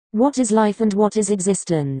What is life and what is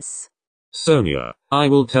existence? Sonia, I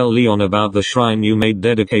will tell Leon about the shrine you made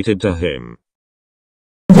dedicated to him.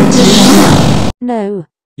 No.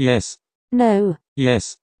 Yes. No.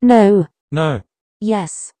 Yes. No. No.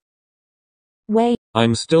 Yes. Wait.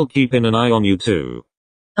 I'm still keeping an eye on you too.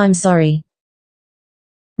 I'm sorry.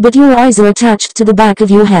 But your eyes are attached to the back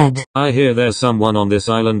of your head. I hear there's someone on this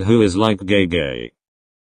island who is like gay.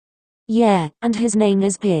 Yeah, and his name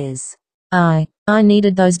is Piers. I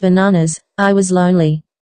needed those bananas. I was lonely.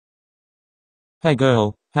 Hey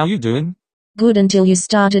girl, how you doing? Good until you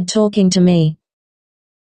started talking to me.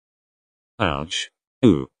 Ouch.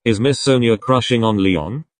 Ooh, is Miss Sonia crushing on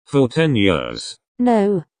Leon? For 10 years.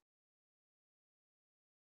 No.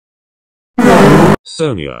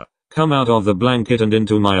 Sonia, come out of the blanket and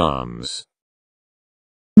into my arms.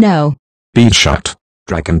 No. Be shut.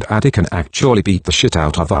 Drag and Addy can actually beat the shit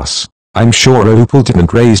out of us. I'm sure Opal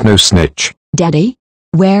didn't raise no snitch. Daddy?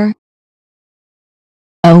 Where?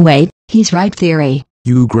 Oh wait, he's right theory.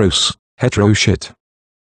 You gross, hetero shit.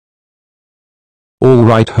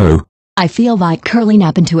 Alright ho. I feel like curling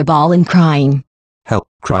up into a ball and crying. Help,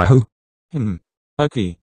 cry ho.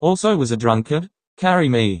 Okay. Also was a drunkard. Carry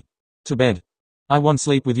me. To bed. I want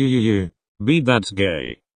sleep with you. Be that's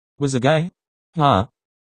gay. Was a gay? Huh?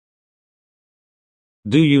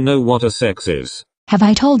 Do you know what a sex is? Have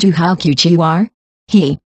I told you how cute you are?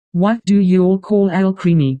 What do you all call al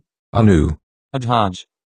creamy? Anu. Adhaj.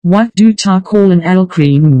 What do ta call an al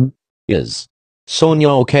cream? Is Sonia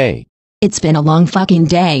okay? It's been a long fucking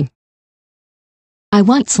day. I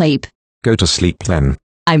want sleep. Go to sleep then.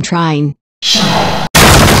 I'm trying.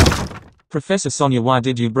 Professor Sonia, why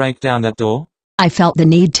did you break down that door? I felt the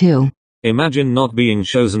need to. Imagine not being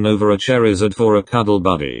chosen over a Charizard for a cuddle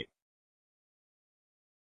buddy.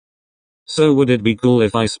 So would it be cool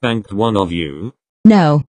if I spanked one of you?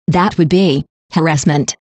 No, that would be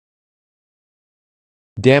harassment.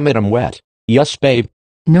 Damn it, I'm wet. Yes, babe.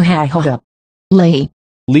 No, hey, hold up. Lee.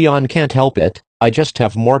 Leon can't help it. I just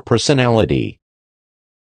have more personality.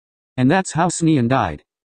 And that's how Sonia died.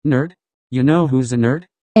 Nerd? You know who's a nerd?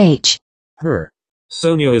 H. Her.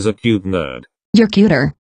 Sonia is a cute nerd. You're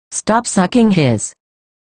cuter. Stop sucking his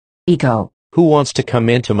ego. Who wants to come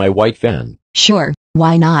into my white van? Sure,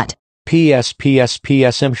 why not? PS,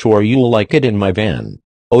 I'm sure you'll like it in my van.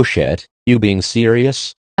 Oh shit, you being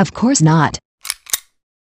serious? Of course not.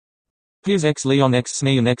 Here's X Leon X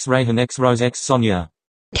Sneon X Rayhan X Rose X Sonia.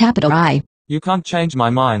 Capital I. You can't change my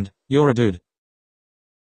mind, you're a dude.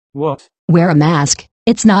 What? Wear a mask.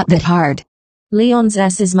 It's not that hard. Leon's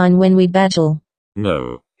ass is mine when we battle.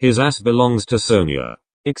 No, his ass belongs to Sonia.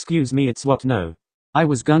 Excuse me, it's what? No. I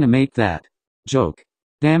was gonna make that joke.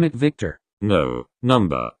 Damn it, Victor. No,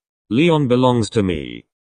 number. Leon belongs to me.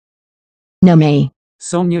 No me.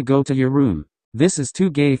 Sonia, go to your room. This is too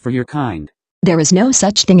gay for your kind. There is no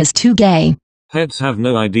such thing as too gay. Heads have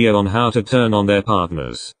no idea on how to turn on their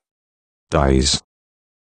partners. Dies.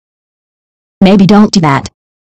 Maybe don't do that.